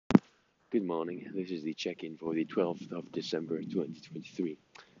Good morning. This is the check-in for the 12th of December 2023.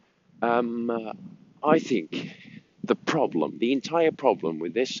 I think the entire problem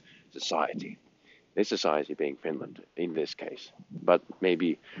with this society being Finland in this case, but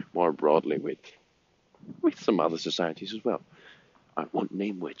maybe more broadly with some other societies as well. I won't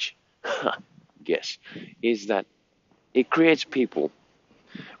name which. Guess is that it creates people,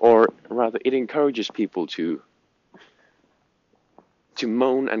 or rather, it encourages people to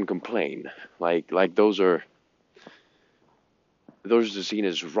moan and complain, like those are seen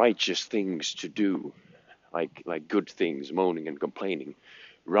as righteous things to do, like good things, moaning and complaining,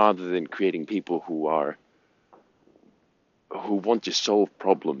 rather than creating people who want to solve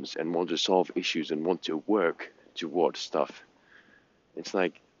problems and want to solve issues and want to work towards stuff. It's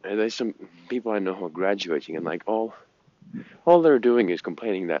like there's some people I know who are graduating, and like all they're doing is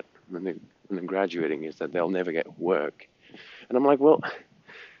complaining that when they're graduating is that they'll never get work. And I'm like, well,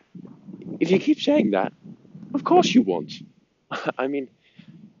 if you keep saying that, of course you won't. I mean,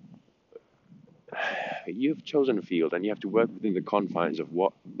 you've chosen a field and you have to work within the confines of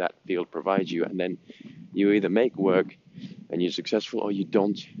what that field provides you, and then you either make work and you're successful, or you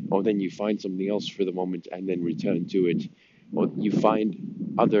don't, or then you find something else for the moment and then return to it, or you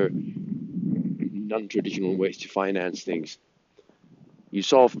find other non-traditional ways to finance things. You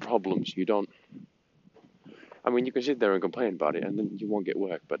solve problems. You don't. I mean, you can sit there and complain about it, and then you won't get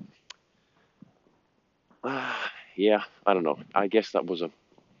work. But yeah, I don't know. I guess that was a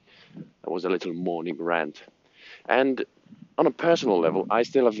little morning rant. And on a personal level, I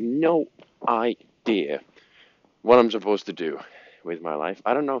still have no idea what I'm supposed to do with my life.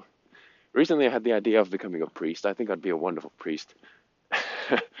 I don't know. Recently, I had the idea of becoming a priest. I think I'd be a wonderful priest.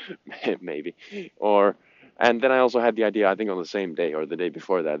 Maybe. And then I also had the idea, I think on the same day or the day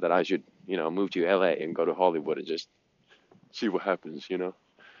before that I should, move to LA and go to Hollywood and just see what happens.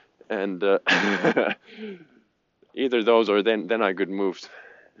 And either those, or then I could move.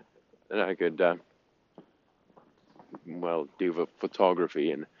 Then I could, do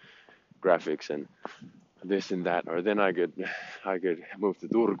photography and graphics and this and that, or then I could move to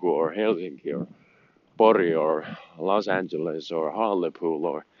Turku or Helsinki or Pori or Los Angeles or Hartlepool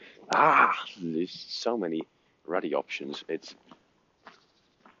or there's so many ruddy options. It's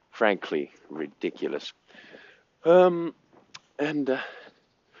frankly ridiculous. And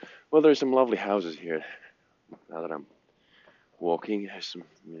there's some lovely houses here. Now that I'm walking, there's some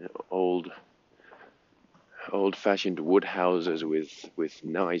old-fashioned wood houses with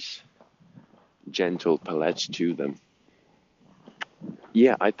nice, gentle palettes to them.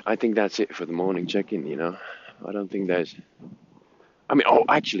 Yeah, I think that's it for the morning check-in. I don't think there's. I mean,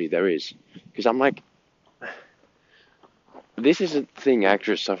 actually there is, because I'm like, this is a thing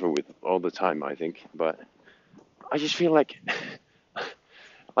actors suffer with all the time, I think, but I just feel like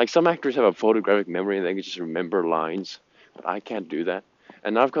some actors have a photographic memory and they can just remember lines, but I can't do that.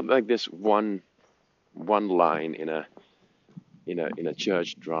 And I've got like this one line in a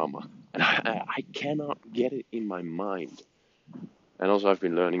church drama, and I cannot get it in my mind. And also, I've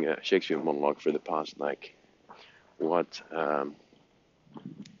been learning a Shakespeare monologue for the past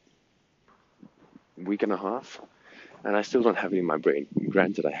week and a half, and I still don't have it in my brain.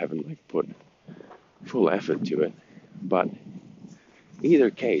 Granted, I haven't put full effort to it, but either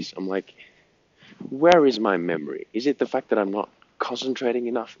case, I'm like, where is my memory? Is it the fact that I'm not concentrating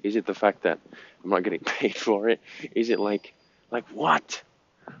enough? Is it the fact that I'm not getting paid for it? Is it like what?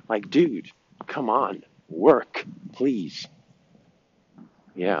 Like, dude, come on, work, please.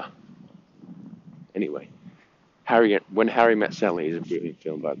 Yeah. Anyway, When Harry Met Sally is a brilliant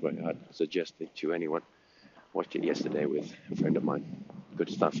film, by the way. I'd suggest it to anyone. Watched it yesterday with a friend of mine. Good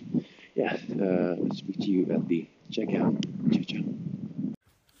stuff. Yeah, speak to you at the checkout. Ciao, ciao.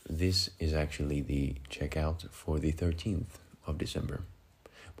 This is actually the checkout for the 13th of December.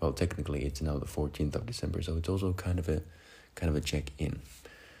 Well, technically it's now the 14th of December, so it's also kind of a check-in.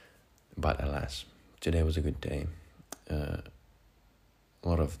 But alas, today was a good day. A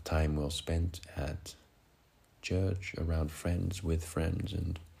lot of time well spent at church, around friends, with friends,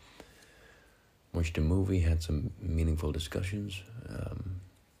 and watched a movie, had some meaningful discussions.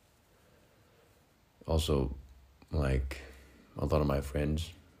 Also, a lot of my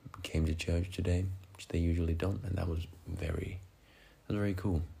friends came to church today, which they usually don't, and that was very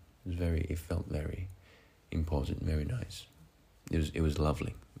cool. It felt very important, very nice. It was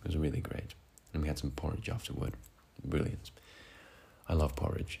lovely. It was really great. And we had some porridge afterward. Brilliant. I love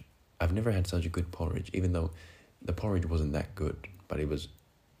porridge. I've never had such a good porridge, even though the porridge wasn't that good, but it was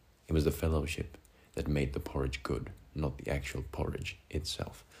the fellowship that made the porridge good, not the actual porridge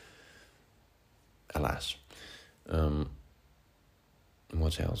itself. Alas.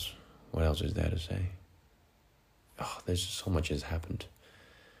 What else? What else is there to say? Oh, there's so much has happened.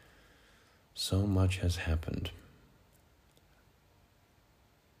 So much has happened.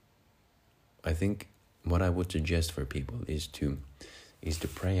 I think what I would suggest for people is to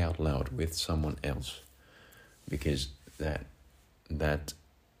pray out loud with someone else, because that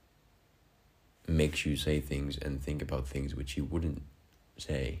makes you say things and think about things which you wouldn't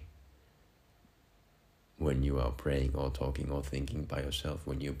say when you are praying or talking or thinking by yourself,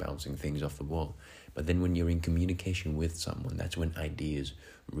 when you're bouncing things off the wall. But then when you're in communication with someone, that's when ideas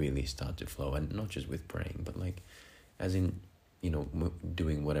really start to flow. And not just with praying, but like, as in,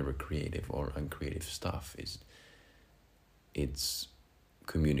 doing whatever creative or uncreative stuff is. It's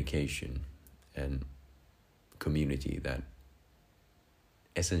communication and community that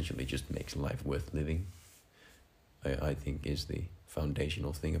essentially just makes life worth living. I think is the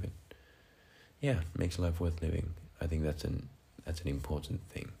foundational thing of it. Yeah, makes life worth living. I think that's an important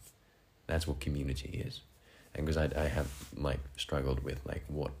thing. That's what community is. And because I have struggled with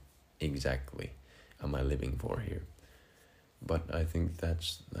what exactly am I living for here? But I think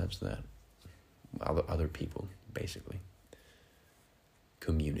that's that. Other people, basically.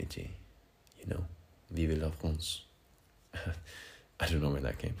 Community, Vive la France. I don't know where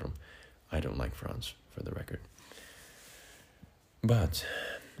that came from. I don't like France, for the record. But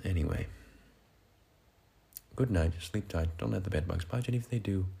anyway, good night, sleep tight, don't let the bedbugs bite, and if they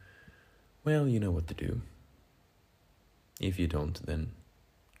do, well, you know what to do. If you don't, then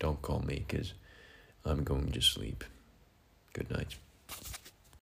don't call me, because I'm going to sleep. Good night.